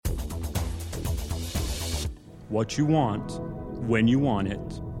what you want, when you want it,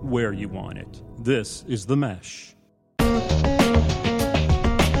 where you want it. This is The Mesh.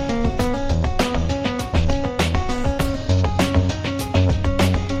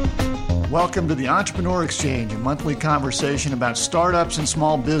 Welcome to the Entrepreneur Exchange, a monthly conversation about startups and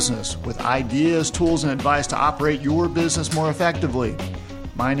small business with ideas, tools, and advice to operate your business more effectively.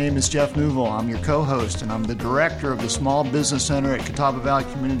 My name is Jeff Newville. I'm your co-host, and I'm the director of the Small Business Center at Catawba Valley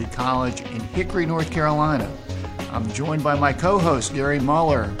Community College in Hickory, North Carolina. I'm joined by my co-host, Gary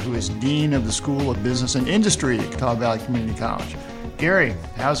Muller, who is Dean of the School of Business and Industry at Catawba Valley Community College. Gary,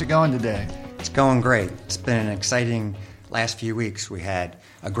 how's it going today? It's going great. It's been an exciting last few weeks. We had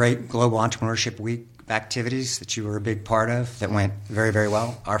a great Global Entrepreneurship Week of activities that you were a big part of that went very, very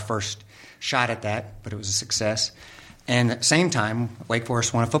well. Our first shot at that, but it was a success. And at the same time, Wake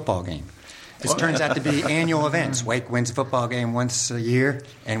Forest won a football game. This turns out to be annual events. Wake wins a football game once a year,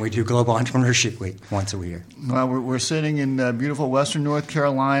 and we do Global Entrepreneurship Week once a year. Well, we're sitting in beautiful western North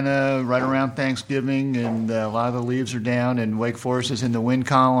Carolina right around Thanksgiving, and a lot of the leaves are down, and Wake Forest is in the win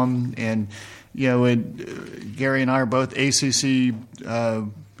column. And, you know, Gary and I are both ACC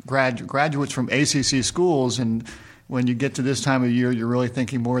graduates from ACC schools, and when you get to this time of year, you're really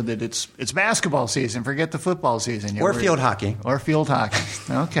thinking more that it's basketball season. Forget the football season. Or field hockey. Or field hockey.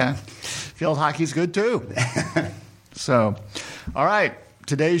 Okay. Field hockey's good, too. So, all right.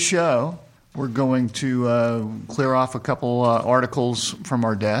 Today's show, we're going to clear off a couple articles from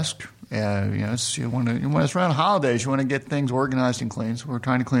our desk. When it's around holidays, you want to get things organized and clean, so we're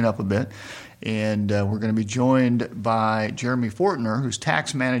trying to clean up a bit. And we're going to be joined by Jeremy Fortner, who's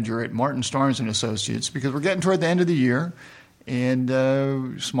tax manager at Martin Starnes & Associates, because we're getting toward the end of the year,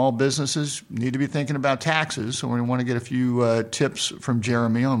 and small businesses need to be thinking about taxes. So we're going to want to get a few tips from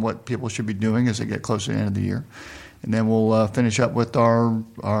Jeremy on what people should be doing as they get closer to the end of the year. And then we'll finish up with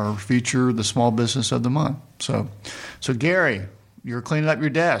our feature, the Small Business of the Month. So Gary, you're cleaning up your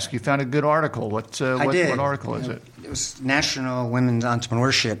desk. You found a good article. What article is it? It was National Women's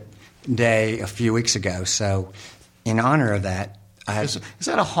Entrepreneurship Day a few weeks ago. So in honor of that, is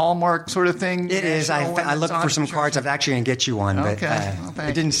that a Hallmark sort of thing? It is. I looked for some cards. I'm actually going to get you one, but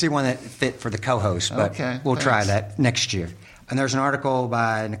I didn't see one that fit for the co-host, but we'll try that next year. And there's an article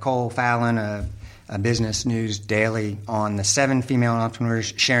by Nicole Fallon, a Business News Daily, on the 7 female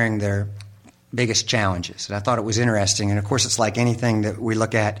entrepreneurs sharing their biggest challenges. And I thought it was interesting. And, of course, it's like anything that we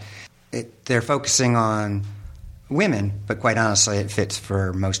look at. They're focusing on women, but quite honestly, it fits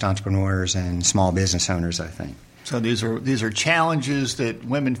for most entrepreneurs and small business owners, I think. So these are challenges that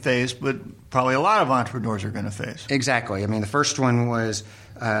women face, but probably a lot of entrepreneurs are going to face. Exactly. I mean, the first one was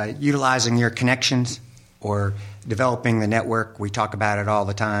utilizing your connections or developing the network. We talk about it all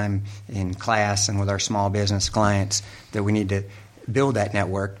the time in class and with our small business clients that we need to build that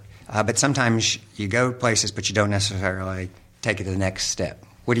network. But sometimes you go places, but you don't necessarily take it to the next step.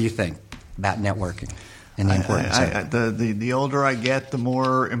 What do you think about networking? And the importance of it? The older I get, the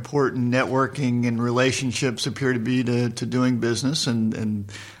more important networking and relationships appear to be to doing business,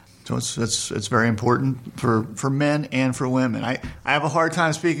 and so it's very important for men and for women. I have a hard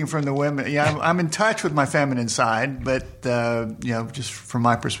time speaking from the women. Yeah, I'm in touch with my feminine side, but just from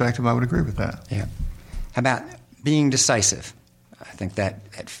my perspective, I would agree with that. Yeah. How about being decisive? I think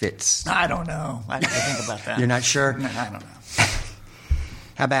that fits. I don't know. I didn't think about that. You're not sure? No, I don't know.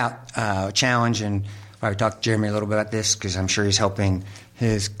 How about challenge? And I talked to Jeremy a little bit about this because I'm sure he's helping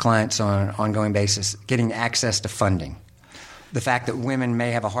his clients on an ongoing basis, getting access to funding. The fact that women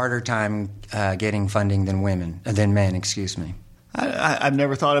may have a harder time getting funding than men, excuse me. I've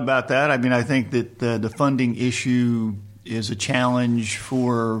never thought about that. I mean, I think that the funding issue is a challenge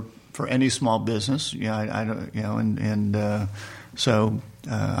for any small business. So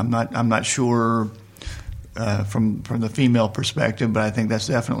I'm not sure from the female perspective, but I think that's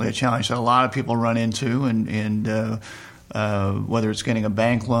definitely a challenge that a lot of people run into, and whether it's getting a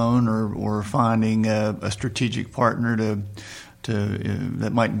bank loan or finding a strategic partner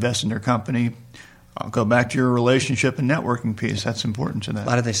that might invest in their company. I'll go back to your relationship and networking piece. That's important to that. A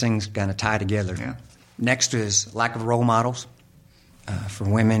lot of these things kind of tie together. Yeah. Next is lack of role models for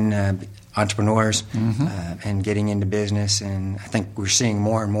women entrepreneurs and getting into business, and I think we're seeing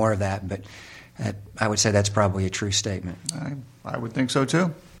more and more of that, but I would say that's probably a true statement. I would think so,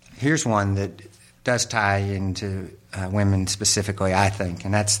 too. Here's one that does tie into women specifically, I think,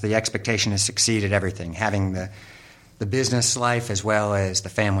 and that's the expectation to succeed at everything, having the business life as well as the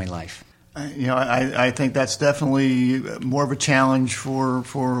family life. I think that's definitely more of a challenge for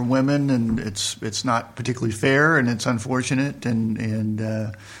women, and it's not particularly fair, and it's unfortunate,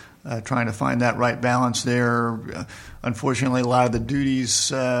 and trying to find that right balance there. Unfortunately, a lot of the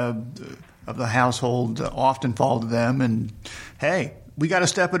duties of the household often fall to them. And hey, we got to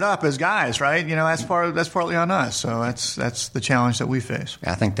step it up as guys, right? That's partly on us. So that's the challenge that we face.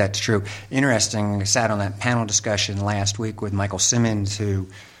 I think that's true. Interesting. I sat on that panel discussion last week with Michael Simmons, who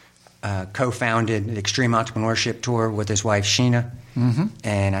co-founded the Extreme Entrepreneurship Tour with his wife Sheena. Mm-hmm.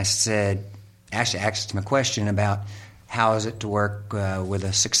 And I asked him a question about how is it to work with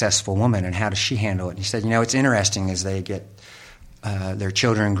a successful woman and how does she handle it. And he said, it's interesting as they get their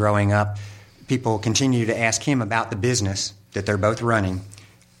children growing up, people continue to ask him about the business that they're both running,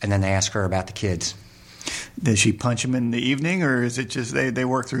 and then they ask her about the kids. Does she punch him in the evening, or is it just they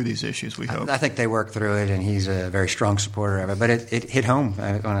work through these issues, we hope? I think they work through it, and he's a very strong supporter of it. But it hit home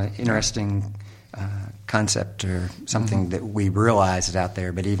on an interesting concept or something that we realized out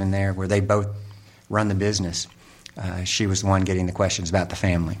there. But even there, where they both run the business, she was the one getting the questions about the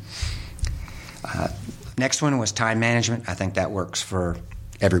family. Next one was time management. I think that works for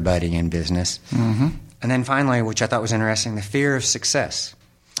everybody in business. Mm-hmm. And then finally, which I thought was interesting, the fear of success.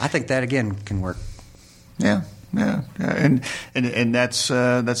 I think that, again, can work. Yeah. And that's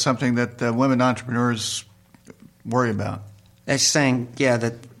something that women entrepreneurs worry about. It's saying,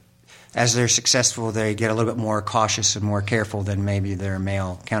 that as they're successful, they get a little bit more cautious and more careful than maybe their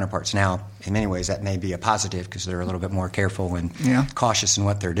male counterparts. Now, in many ways, that may be a positive because they're a little bit more careful and cautious in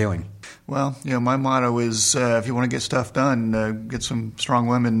what they're doing. Well, my motto is if you want to get stuff done, get some strong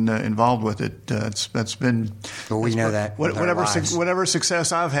women involved with it. That's been. Well, we know that. Whatever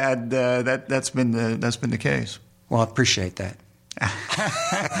success I've had, that's been the case. Well, I appreciate that.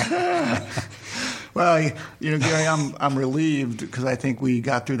 Well, Gary, I'm relieved because I think we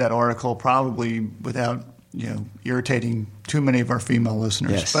got through that article probably without irritating too many of our female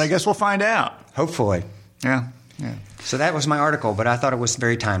listeners. Yes. But I guess we'll find out. Hopefully. Yeah. So that was my article, but I thought it was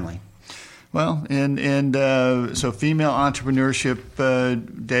very timely. Well, and so Female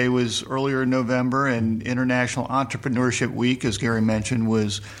Entrepreneurship Day was earlier in November, and International Entrepreneurship Week, as Gary mentioned,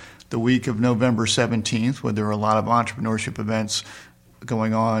 was the week of November 17th, where there were a lot of entrepreneurship events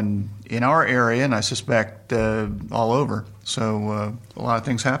going on in our area, and I suspect all over. So a lot of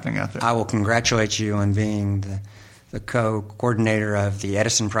things happening out there. I will congratulate you on being the co-coordinator of the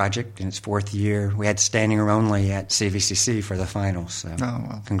Edison Project in its fourth year. We had standing room only at CVCC for the finals. So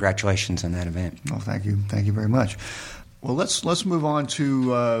congratulations on that event. Well, thank you. Thank you very much. Well, let's move on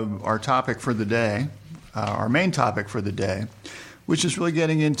to our topic for the day, our main topic for the day, which is really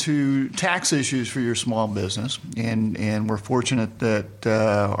getting into tax issues for your small business. And we're fortunate that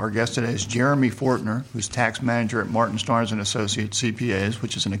our guest today is Jeremy Fortner, who's tax manager at Martin Starnes & Associates CPAs,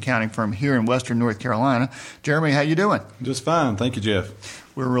 which is an accounting firm here in Western North Carolina. Jeremy, how you doing? Just fine. Thank you, Jeff.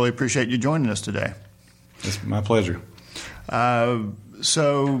 We really appreciate you joining us today. It's my pleasure.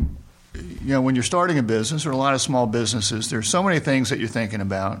 So, when you're starting a business or a lot of small businesses, there's so many things that you're thinking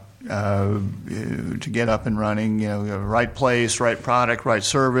about to get up and running. Right place, right product, right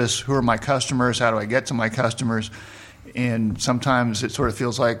service. Who are my customers? How do I get to my customers? And sometimes it sort of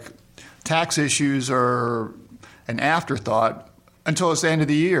feels like tax issues are an afterthought until it's the end of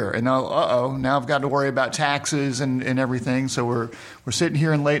the year. And now I've got to worry about taxes and everything. So we're sitting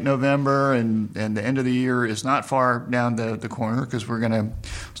here in late November, and the end of the year is not far down the corner because we're going to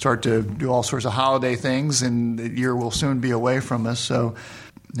start to do all sorts of holiday things, and the year will soon be away from us. So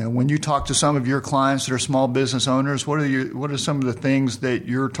when you talk to some of your clients that are small business owners, what are some of the things that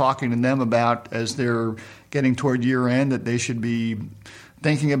you're talking to them about as they're getting toward year end that they should be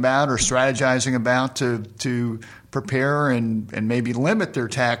thinking about or strategizing about to prepare and maybe limit their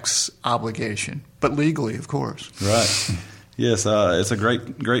tax obligation, but legally, of course? Right. Yes, it's a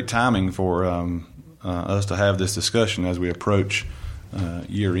great timing for us to have this discussion as we approach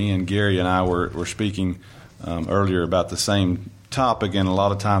year end. Gary and I were speaking earlier about the same topic, and a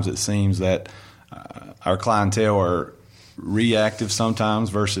lot of times it seems that our clientele are reactive sometimes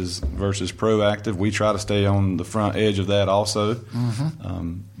versus proactive. We try to stay on the front edge of that also.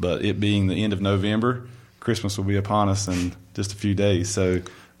 Mm-hmm. But it being the end of November, Christmas will be upon us in just a few days. So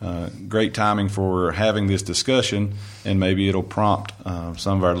great timing for having this discussion, and maybe it'll prompt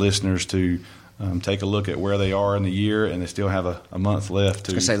some of our listeners to take a look at where they are in the year, and they still have a month left.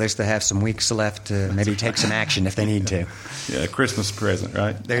 I was going to say, at least they have some weeks left to maybe take some action if they need to. Yeah, Christmas present,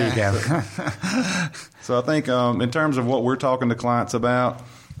 right? There you go. So I think in terms of what we're talking to clients about,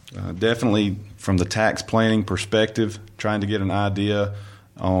 definitely from the tax planning perspective, trying to get an idea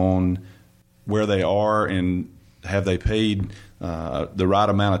on where they are and have they paid the right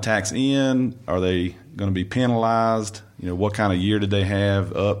amount of tax in? Are they going to be penalized? What kind of year did they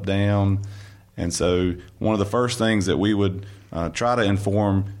have, up, down? And so one of the first things that we would try to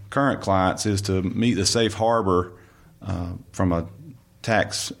inform current clients is to meet the safe harbor from a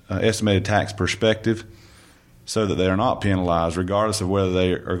estimated tax perspective, so that they are not penalized, regardless of whether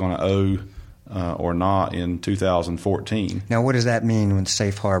they are going to owe or not in 2014. Now, what does that mean with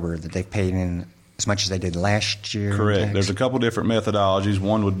safe harbor, that they've paid in as much as they did last year? Correct. There's a couple different methodologies.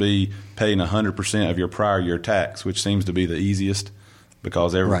 One would be paying 100% of your prior year tax, which seems to be the easiest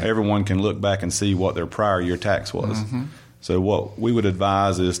because everyone can look back and see what their prior year tax was. Mm-hmm. So what we would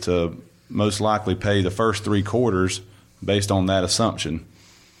advise is to most likely pay the first 3 quarters based on that assumption.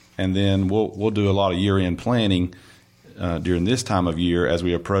 And then we'll do a lot of year-end planning during this time of year as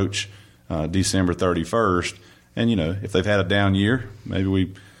we approach December 31st. And, if they've had a down year, maybe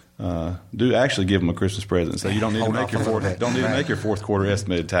we do actually give them a Christmas present. So you don't need to make your fourth quarter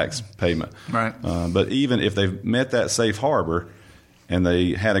estimated tax payment. Right. But even if they've met that safe harbor and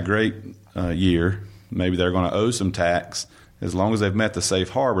they had a great year, maybe they're going to owe some tax. As long as they've met the safe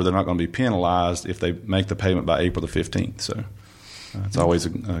harbor, they're not going to be penalized if they make the payment by April the 15th. So it's always a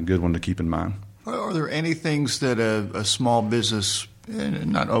good one to keep in mind. Are there any things that a small business,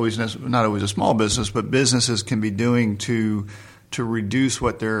 not always a small business, but businesses can be doing to reduce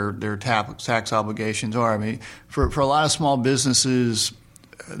what their tax obligations are? I mean, for a lot of small businesses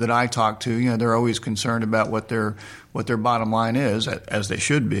that I talk to, they're always concerned about what their bottom line is, as they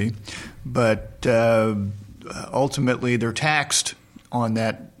should be, but ultimately they're taxed on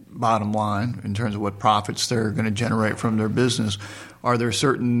that bottom line in terms of what profits they're going to generate from their business. Are there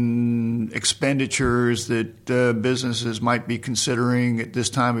certain expenditures that businesses might be considering at this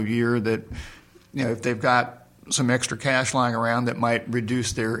time of year that, if they've got some extra cash lying around, that might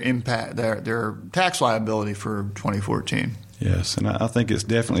reduce their impact, their tax liability for 2014? Yes, and I think it's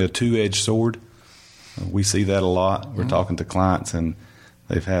definitely a two-edged sword. We see that a lot. We're talking to clients, and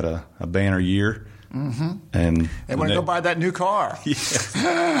they've had a banner year. Mm-hmm. And they want to go buy that new car.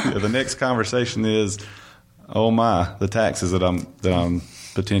 Yeah. The next conversation is, oh my, the taxes that I'm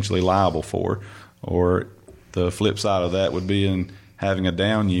potentially liable for. Or the flip side of that would be in having a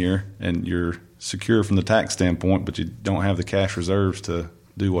down year and you're secure from the tax standpoint, but you don't have the cash reserves to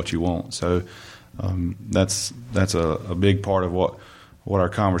do what you want. So that's a big part of what our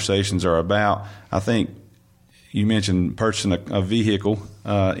conversations are about. I think you mentioned purchasing a vehicle.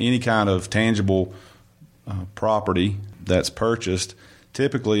 Any kind of tangible property that's purchased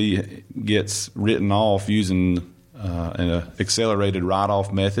typically gets written off using an accelerated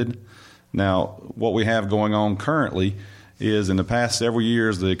write-off method. Now, what we have going on currently is in the past several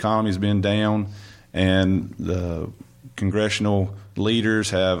years, the economy's been down, and the congressional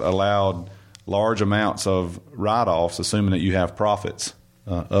leaders have allowed large amounts of write-offs, assuming that you have profits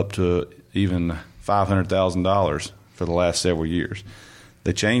up to even $500,000 for the last several years.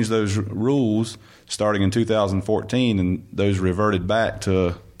 They changed those rules starting in 2014, and those reverted back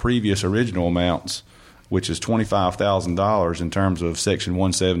to previous original amounts, which is $25,000 in terms of Section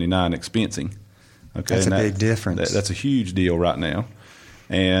 179 expensing. Okay, that's a big difference. That's a huge deal right now.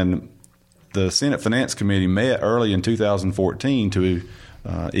 And the Senate Finance Committee met early in 2014 to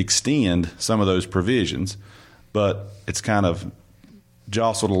extend some of those provisions, but it's kind of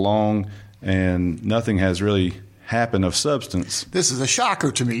jostled along, and nothing has really happened of substance. This is a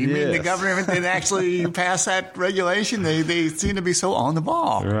shocker to me. You mean the government didn't actually pass that regulation? They seem to be so on the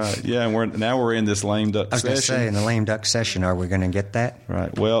ball. Right. Yeah, and we're in this lame duck session. I was going to say, in the lame duck session, are we going to get that?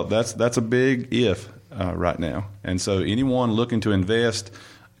 Right. Well, that's a big if right now. And so anyone looking to invest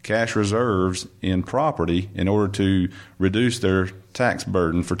cash reserves in property in order to reduce their tax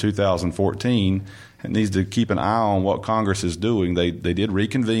burden for 2014 needs to keep an eye on what Congress is doing. They did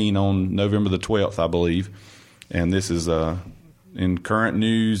reconvene on November the 12th, I believe. And this is in current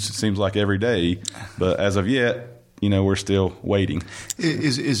news, it seems like every day. But as of yet, we're still waiting.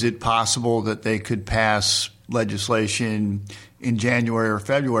 Is it possible that they could pass legislation in January or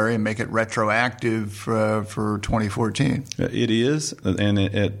February and make it retroactive for 2014? It is, and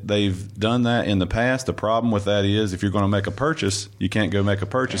they've done that in the past. The problem with that is if you're going to make a purchase, you can't go make a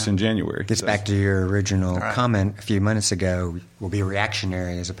purchase in January. Gets back to your original comment a few minutes ago. We'll be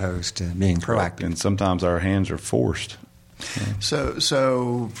reactionary as opposed to being proactive. And sometimes our hands are forced.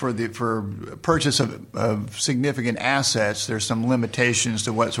 So for purchase of significant assets, there's some limitations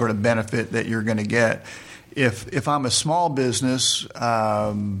to what sort of benefit that you're going to get. If I'm a small business,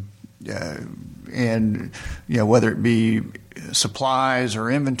 and whether it be supplies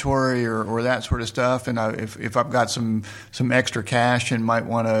or inventory or that sort of stuff, and if I've got some extra cash and might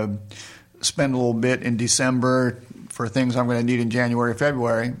want to spend a little bit in December for things I'm going to need in January or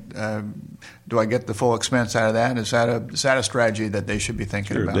February, do I get the full expense out of that? Is that a strategy that they should be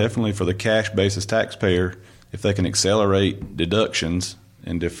thinking about? Definitely for the cash basis taxpayer, if they can accelerate deductions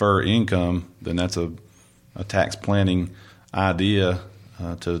and defer income, then that's a tax planning idea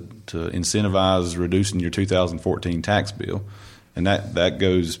to incentivize reducing your 2014 tax bill. And that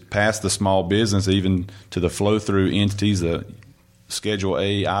goes past the small business, even to the flow-through entities, the Schedule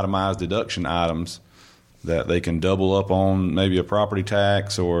A itemized deduction items that they can double up on, maybe a property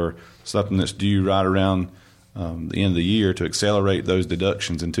tax or something that's due right around the end of the year, to accelerate those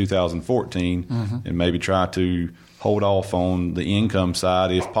deductions in 2014 and maybe try to hold off on the income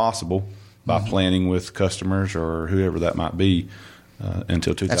side if possible by planning with customers or whoever that might be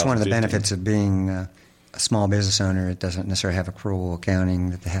until 2015. That's one of the benefits of being a small business owner. It doesn't necessarily have accrual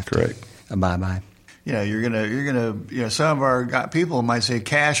accounting that they have to abide by. You're gonna. Some of our people might say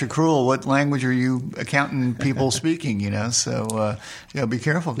cash accrual. What language are you accountant people speaking? So be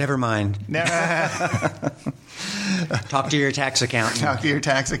careful. Never mind. Talk to your tax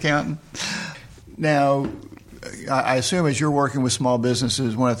accountant. Now, I assume as you're working with small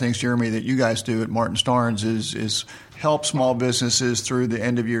businesses, one of the things, Jeremy, that you guys do at Martin Starnes is help small businesses through the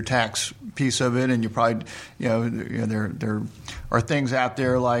end of year tax piece of it, and you probably there are things out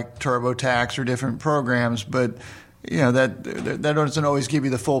there like TurboTax or different programs, but that doesn't always give you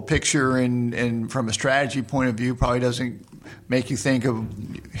the full picture, and from a strategy point of view, probably doesn't make you think of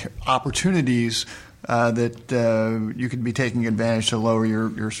opportunities that you could be taking advantage to lower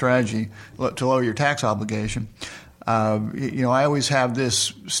your strategy, to lower your tax obligation. I always have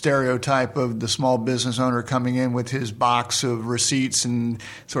this stereotype of the small business owner coming in with his box of receipts and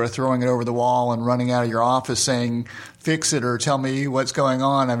sort of throwing it over the wall and running out of your office saying, "Fix it," or "Tell me what's going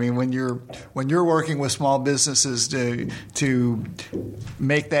on." I mean, when you're working with small businesses to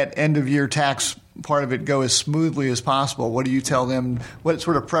make that end of year tax part of it go as smoothly as possible, what do you tell them? What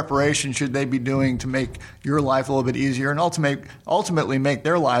sort of preparation should they be doing to make your life a little bit easier, and ultimately make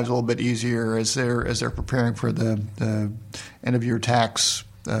their lives a little bit easier as they're preparing for the end of year tax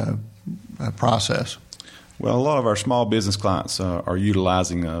process? Well, a lot of our small business clients are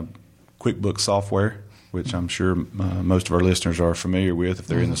utilizing QuickBooks software, which I'm sure most of our listeners are familiar with if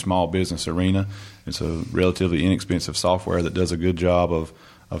they're in the small business arena. It's a relatively inexpensive software that does a good job of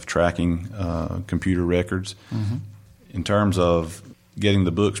tracking computer records. In terms of getting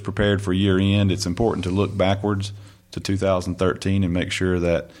the books prepared for year end, it's important to look backwards to 2013 and make sure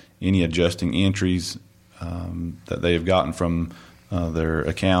that any adjusting entries that they have gotten from their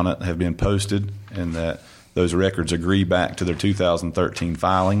accountant have been posted, and that those records agree back to their 2013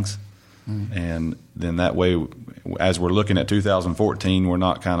 filings. And then that way, as we're looking at 2014, we're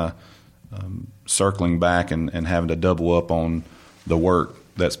not kind of circling back and having to double up on the work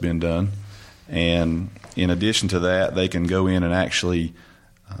that's been done. And in addition to that, they can go in and actually,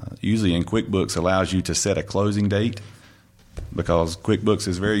 usually in QuickBooks, allows you to set a closing date, because QuickBooks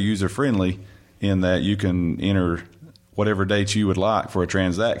is very user-friendly in that you can enter whatever dates you would like for a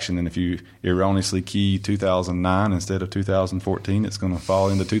transaction, and if you erroneously key 2009 instead of 2014, it's going to fall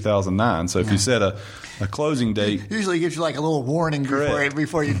into 2009. So if you set a closing date, usually gives you like a little warning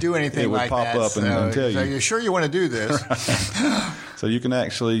before you do anything like that. It would pop up and tell you. So you're sure you want to do this? Right. So you can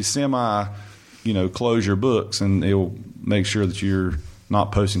actually close your books, and it'll make sure that you're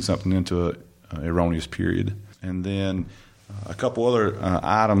not posting something into an erroneous period. And then a couple other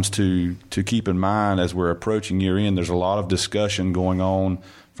items to keep in mind as we're approaching year end. There's a lot of discussion going on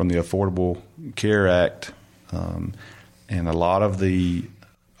from the Affordable Care Act, and a lot of the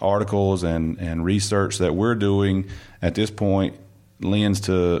articles and research that we're doing at this point lends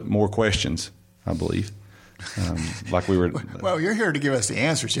to more questions, I believe. Like we were. Well, you're here to give us the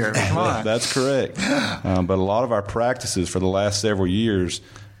answers here. Come on. That's correct. But a lot of our practices for the last several years,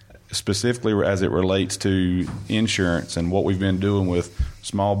 specifically as it relates to insurance and what we've been doing with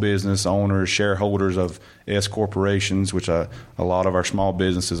small business owners, shareholders of S corporations, which a lot of our small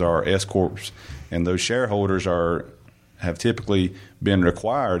businesses are S corps, and those shareholders have typically been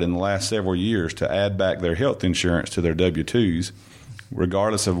required in the last several years to add back their health insurance to their W-2s,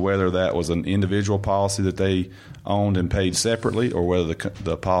 regardless of whether that was an individual policy that they owned and paid separately or whether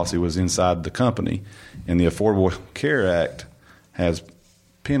the policy was inside the company. And the Affordable Care Act has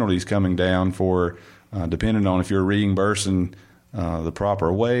penalties coming down for depending on if you're reimbursing the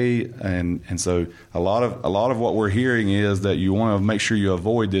proper way, and so a lot of what we're hearing is that you want to make sure you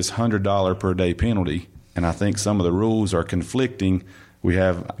avoid this $100 per day penalty. And I think some of the rules are conflicting. We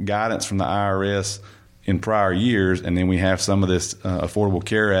have guidance from the IRS in prior years, and then we have some of this Affordable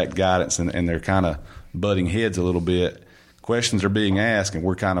Care Act guidance, and they're kind of butting heads a little bit. Questions are being asked, and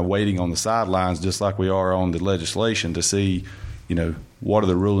we're kind of waiting on the sidelines, just like we are on the legislation, to see, what are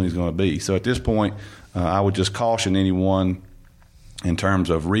the rulings going to be. So at this point, I would just caution anyone in terms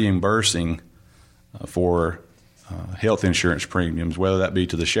of reimbursing for health insurance premiums, whether that be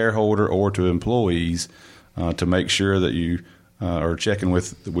to the shareholder or to employees, to make sure that you or checking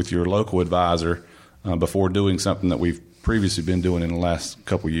with your local advisor before doing something that we've previously been doing in the last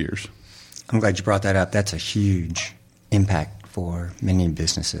couple of years. I'm glad you brought that up. That's a huge impact for many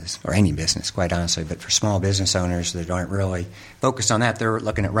businesses, or any business, quite honestly. But for small business owners that aren't really focused on that, they're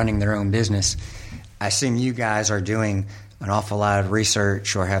looking at running their own business. I assume you guys are doing an awful lot of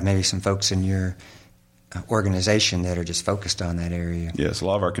research, or have maybe some folks in your organization that are just focused on that area. Yes, a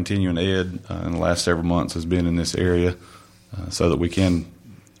lot of our continuing ed in the last several months has been in this area so that we can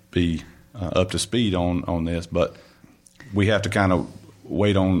be up to speed on this. But we have to kind of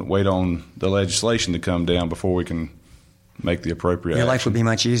wait on the legislation to come down before we can make the appropriate Your action. life would be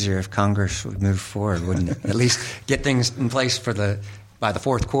much easier if Congress would move forward, wouldn't it? At least get things in place by the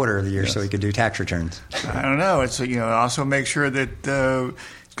fourth quarter of the year, yes, so we could do tax returns. I don't know. It's also make sure that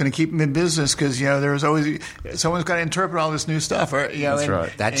it's going to keep them in business, because there's always someone's got to interpret all this new stuff. That's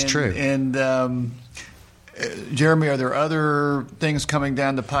right. That's true. And Jeremy, are there other things coming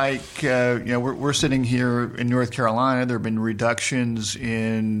down the pike? We're sitting here in North Carolina. There have been reductions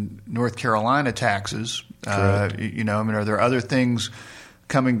in North Carolina taxes. Are there other things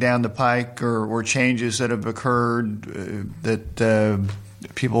coming down the pike, or changes that have occurred that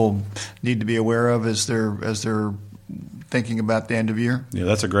people need to be aware of as they're thinking about the end of year? Yeah,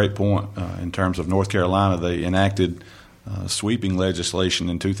 that's a great point. In terms of North Carolina, they enacted sweeping legislation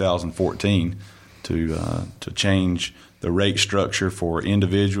in 2014 to change the rate structure for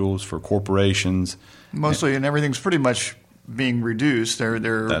individuals, for corporations. Mostly, and everything's pretty much being reduced.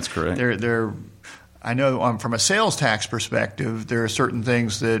 That's correct. I know from a sales tax perspective, there are certain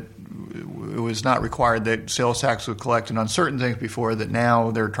things that it was not required that sales tax was collected on certain things before, that now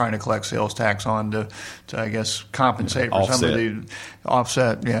they're trying to collect sales tax on to I guess, compensate for some of the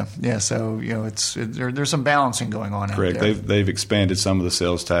offset. Yeah. So there's some balancing going on. Correct. Out there. They've expanded some of the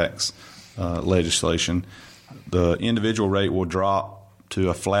sales tax legislation. The individual rate will drop to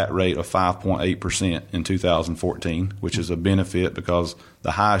a flat rate of 5.8% in 2014, which is a benefit because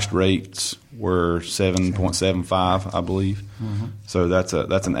the highest rates were 7.75, I believe. Mm-hmm. So that's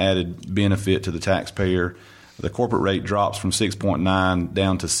an added benefit to the taxpayer. The corporate rate drops from 6.9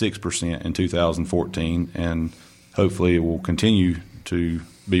 down to 6% in 2014, and hopefully it will continue to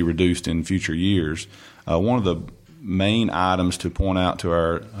be reduced in future years. One of the main items to point out to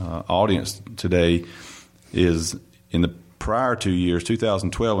our audience today is in the prior 2 years,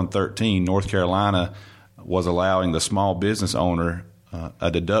 2012 and 13, North Carolina was allowing the small business owner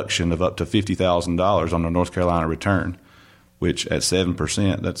a deduction of up to $50,000 on the North Carolina return, which at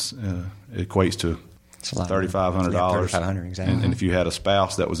 7%, that's equates to $3,500. $3,500, exactly. And if you had a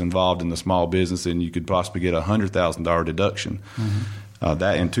spouse that was involved in the small business, then you could possibly get a $100,000 deduction. Mm-hmm.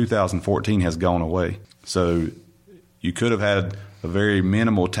 That in 2014 has gone away. So you could have had a very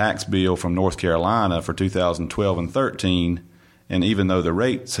minimal tax bill from North Carolina for 2012 and 13, and even though the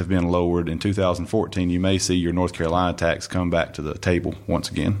rates have been lowered in 2014, you may see your North Carolina tax come back to the table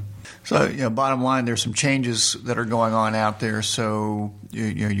once again. So, bottom line, there's some changes that are going on out there. So,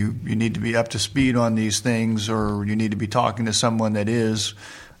 you need to be up to speed on these things, or you need to be talking to someone that is,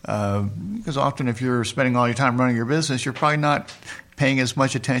 because often if you're spending all your time running your business, you're probably not paying as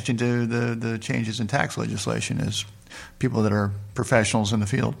much attention to the changes in tax legislation as people that are professionals in the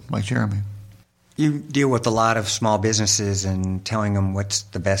field, like Jeremy. You deal with a lot of small businesses and telling them what's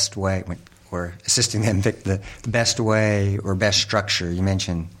the best way, or assisting them pick the best way or best structure. You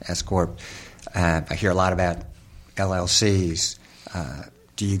mentioned S Corp. I hear a lot about LLCs.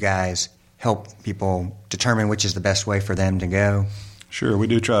 Do you guys help people determine which is the best way for them to go? Sure. We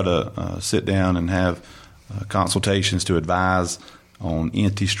do try to sit down and have consultations to advise on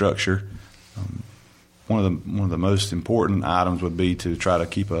entity structure. One of the most important items would be to try to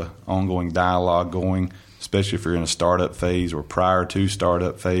keep an ongoing dialogue going, especially if you're in a startup phase or prior to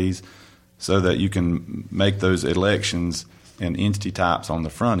startup phase, so that you can make those elections and entity types on the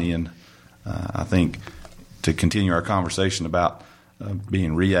front end. I think to continue our conversation about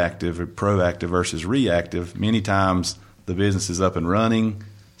being reactive or proactive versus reactive, many times the business is up and running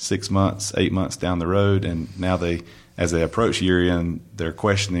 6 months, 8 months down the road, and now as they approach year end, they're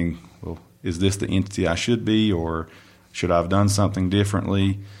questioning, well, is this the entity I should be, or should I have done something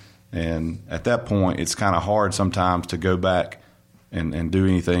differently? And at that point, it's kind of hard sometimes to go back and do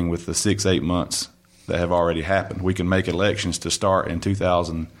anything with the 6-8 months that have already happened. We can make elections to start in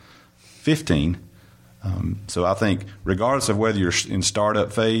 2015. So I think regardless of whether you're in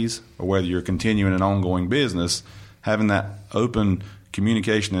startup phase or whether you're continuing an ongoing business, having that open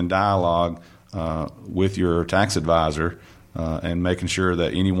communication and dialogue with your tax advisor and making sure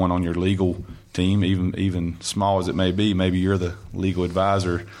that anyone on your legal team, even small as it may be, maybe you're the legal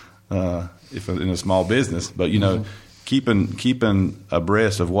advisor if in a small business, but keeping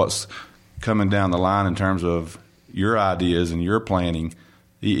abreast of what's coming down the line in terms of your ideas and your planning,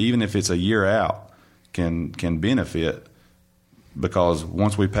 even if it's a year out, can benefit, because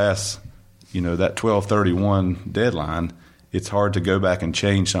once we pass, that 12/31 deadline, it's hard to go back and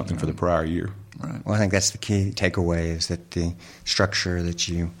change something for the prior year. Right. Well, I think that's the key takeaway, is that the structure that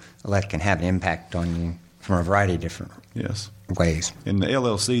you elect can have an impact on you from a variety of different ways. And the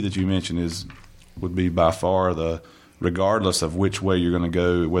LLC that you mentioned would be by far regardless of which way you're going to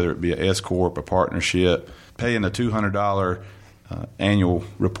go, whether it be an S Corp, a partnership, paying a $200 annual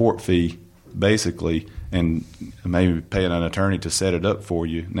report fee, basically, and maybe paying an attorney to set it up for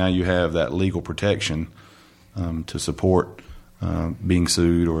you. Now you have that legal protection to support being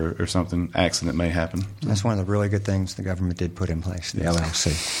sued or something, accident may happen. That's one of the really good things the government did put in place, the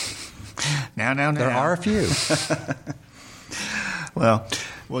LLC. Now. There are a few. Well,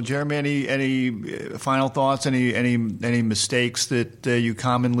 Jeremy, any final thoughts? Any mistakes that you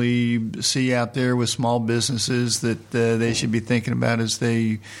commonly see out there with small businesses that they should be thinking about as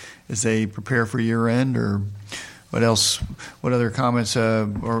they prepare for year end, or what else? What other comments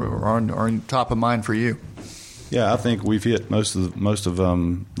are on top of mind for you? Yeah, I think we've hit most of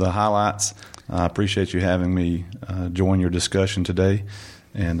the highlights. I appreciate you having me join your discussion today,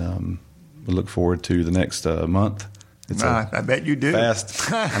 and we look forward to the next month. I bet you do. Fast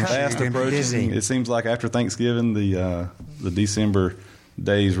approaching. It seems like after Thanksgiving, the December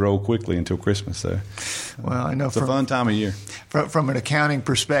days roll quickly until Christmas. So, I know it's a fun time of year. From an accounting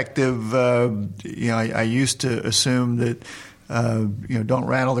perspective, I used to assume that don't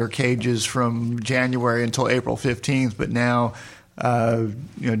rattle their cages from January until April 15th, but now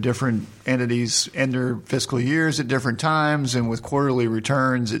different entities end their fiscal years at different times, and with quarterly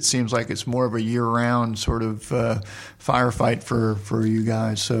returns, it seems like it's more of a year-round sort of firefight for you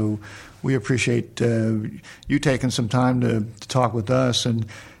guys. So we appreciate you taking some time to talk with us. And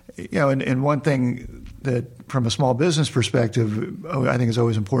and one thing that, from a small business perspective, I think is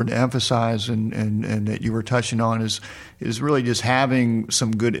always important to emphasize, and that you were touching on, is really just having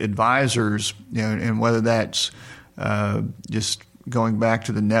some good advisors, and whether that's just going back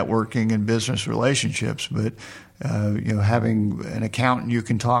to the networking and business relationships, but having an accountant you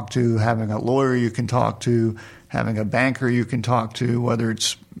can talk to, having a lawyer you can talk to, having a banker you can talk to, whether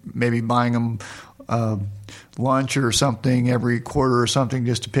it's maybe buying them lunch or something every quarter or something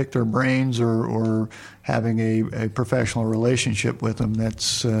just to pick their brains, or having a professional relationship with them.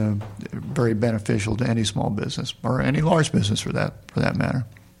 That's very beneficial to any small business, or any large business for that matter.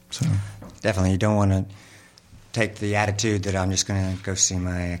 So definitely, you don't want to take the attitude that I'm just going to go see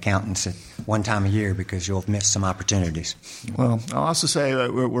my accountants at one time a year, because you'll miss some opportunities. Well, I'll also say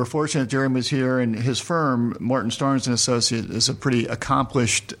that we're fortunate Jeremy was here, and his firm, Morton Starnes & Associates, is a pretty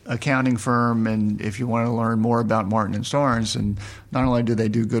accomplished accounting firm. And if you want to learn more about Morton & Starnes, and not only do they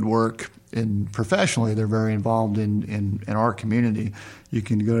do good work professionally, they're very involved in our community. You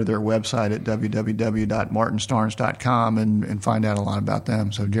can go to their website at www.martinstarnes.com and find out a lot about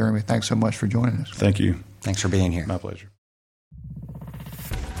them. So, Jeremy, thanks so much for joining us. Thank you. Thanks for being here. My pleasure.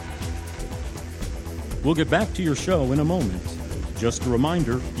 We'll get back to your show in a moment. Just a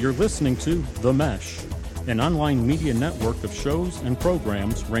reminder, you're listening to The Mesh, an online media network of shows and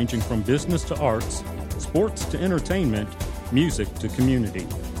programs ranging from business to arts, sports to entertainment, music to community.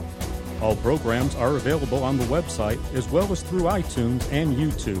 All programs are available on the website as well as through iTunes and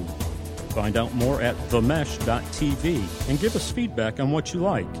YouTube. Find out more at themesh.tv and give us feedback on what you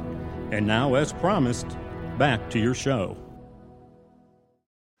like. And now, as promised, back to your show.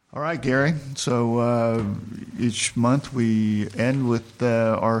 All right, Gary. So each month we end with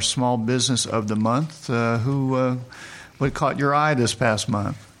our small business of the month. What caught your eye this past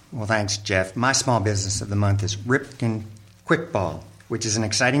month? Well, thanks, Jeff. My small business of the month is Ripken Quickball, which is an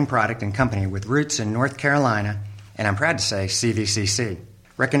exciting product and company with roots in North Carolina, and I'm proud to say CVCC.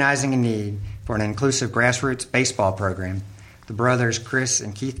 Recognizing a need for an inclusive grassroots baseball program, the brothers Chris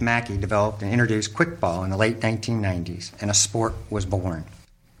and Keith Mackey developed and introduced Quickball in the late 1990s, and a sport was born.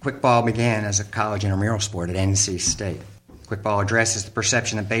 Quickball began as a college intramural sport at NC State. Quickball addresses the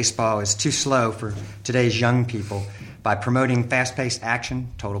perception that baseball is too slow for today's young people by promoting fast-paced action,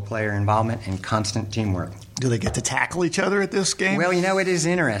 total player involvement, and constant teamwork. Do they get to tackle each other at this game? Well, it is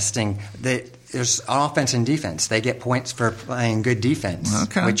interesting that there's offense and defense. They get points for playing good defense,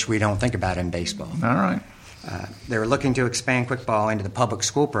 which we don't think about in baseball. All right. They were looking to expand Quickball into the public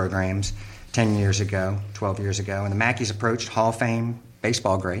school programs 12 years ago, and the Mackeys approached Hall of Fame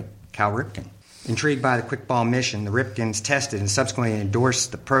baseball great Cal Ripken. Intrigued by the Quickball mission, the Ripkens tested and subsequently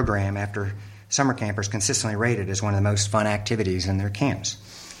endorsed the program after summer campers consistently rated as one of the most fun activities in their camps.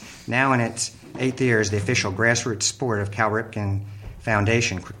 Now in its 8th year as the official grassroots sport of Cal Ripken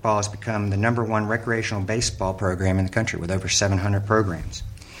Foundation, Quickball has become the #1 recreational baseball program in the country with over 700 programs.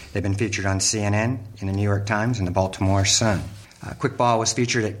 They've been featured on CNN, in the New York Times, and the Baltimore Sun. Quickball was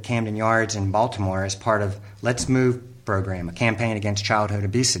featured at Camden Yards in Baltimore as part of Let's Move program, a campaign against childhood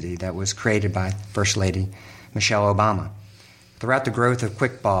obesity that was created by First Lady Michelle Obama. Throughout the growth of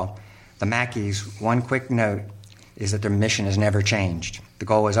Quickball, the Mackeys' one quick note is that their mission has never changed. The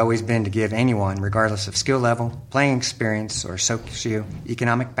goal has always been to give anyone, regardless of skill level, playing experience, or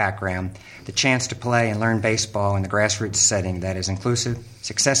socioeconomic background, the chance to play and learn baseball in the grassroots setting that is inclusive,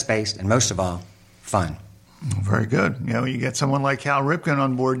 success-based, and most of all, fun. Very good. You know, you get someone like Cal Ripken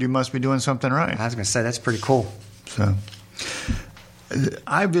on board, you must be doing something right. I was going to say, that's pretty cool. So,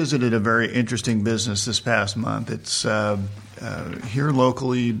 I visited a very interesting business this past month. It's here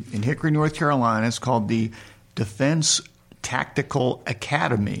locally in Hickory, North Carolina. It's called the Defense Tactical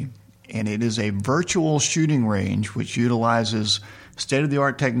Academy, and it is a virtual shooting range which utilizes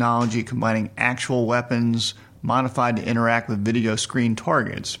state-of-the-art technology combining actual weapons modified to interact with video screen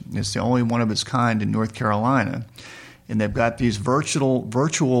targets. It's the only one of its kind in North Carolina, and they've got these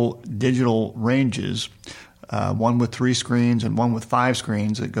virtual digital ranges, one with 3 screens and one with 5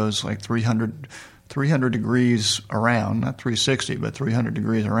 screens that goes like 300 degrees around, not 360, but 300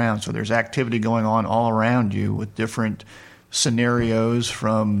 degrees around. So there's activity going on all around you with different scenarios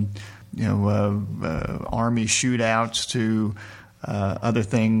from, Army shootouts to other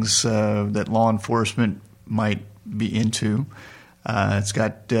things that law enforcement might be into. It's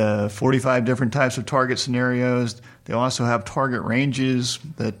got 45 different types of target scenarios. They also have target ranges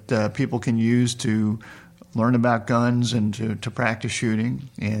that people can use to learn about guns and to practice shooting.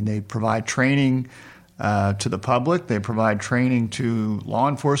 And they provide training to the public. They provide training to law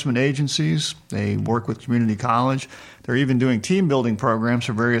enforcement agencies. They work with community college. They're even doing team building programs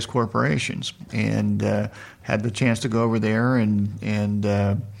for various corporations. And had the chance to go over there, and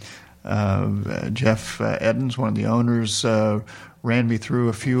Jeff Edens, one of the owners, ran me through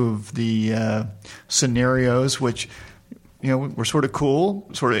a few of the scenarios, which were sort of cool,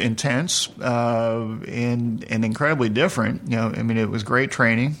 sort of intense, and incredibly different. It was great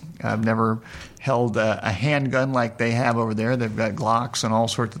training. I've never held a handgun like they have over there. They've got Glocks and all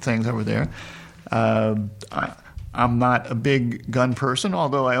sorts of things over there. I'm not a big gun person,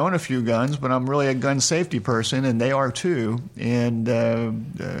 although I own a few guns, but I'm really a gun safety person, and they are too. And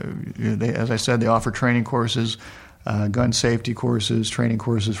as I said, they offer training courses, gun safety courses, training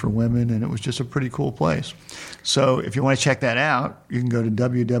courses for women, and it was just a pretty cool place. So if you want to check that out, you can go to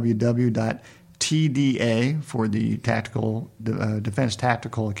www.tda for the Defense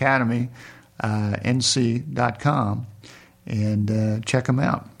Tactical Academy, nc.com, and check them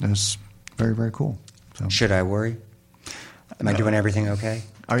out. It's very, very cool. So. Should I worry? Am I doing everything okay?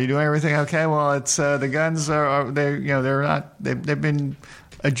 Are you doing everything okay? Well, it's the guns they're not. They've been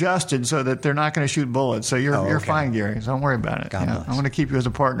adjusted so that they're not going to shoot bullets. So you're fine, Gary. So don't worry about it. God bless. I'm going to keep you as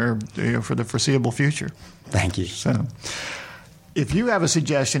a partner for the foreseeable future. Thank you. So, if you have a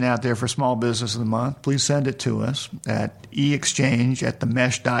suggestion out there for Small Business of the Month, please send it to us at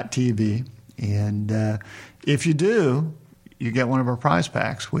eexchange@themesh.tv. And if you do, you get one of our prize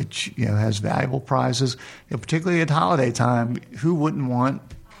packs, which has valuable prizes. Particularly at holiday time, who wouldn't want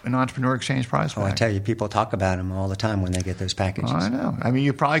an Entrepreneur Exchange prize pack? Oh, I tell you, people talk about them all the time when they get those packages. Oh, I know.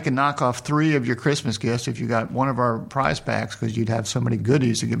 You probably could knock off 3 of your Christmas gifts if you got one of our prize packs, because you'd have so many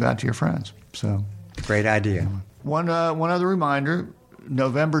goodies to give out to your friends. So, great idea. One other reminder,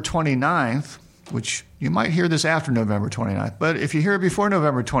 November 29th, which you might hear this after November 29th, but if you hear it before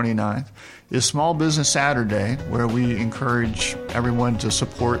November 29th, is Small Business Saturday, where we encourage everyone to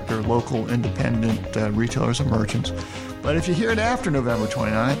support their local independent retailers and merchants. But if you hear it after November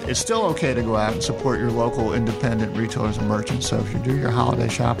 29th, it's still okay to go out and support your local independent retailers and merchants. So if you do your holiday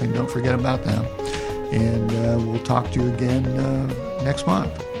shopping, don't forget about them. And we'll talk to you again next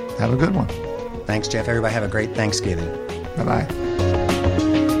month. Have a good one. Thanks, Jeff. Everybody have a great Thanksgiving. Bye-bye.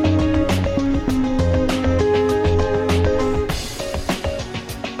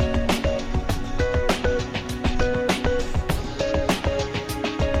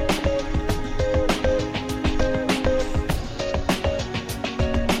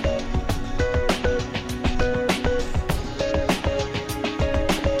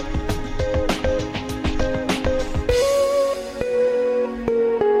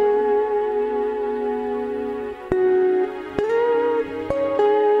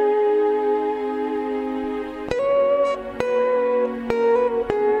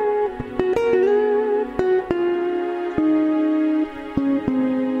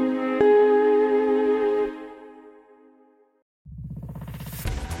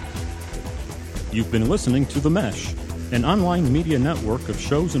 You've been listening to The Mesh, an online media network of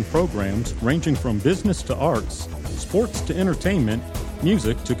shows and programs ranging from business to arts, sports to entertainment,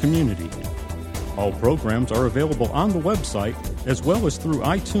 music to community. All programs are available on the website as well as through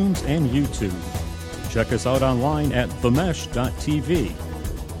iTunes and YouTube. Check us out online at themesh.tv.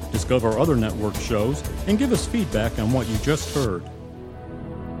 Discover other network shows and give us feedback on what you just heard.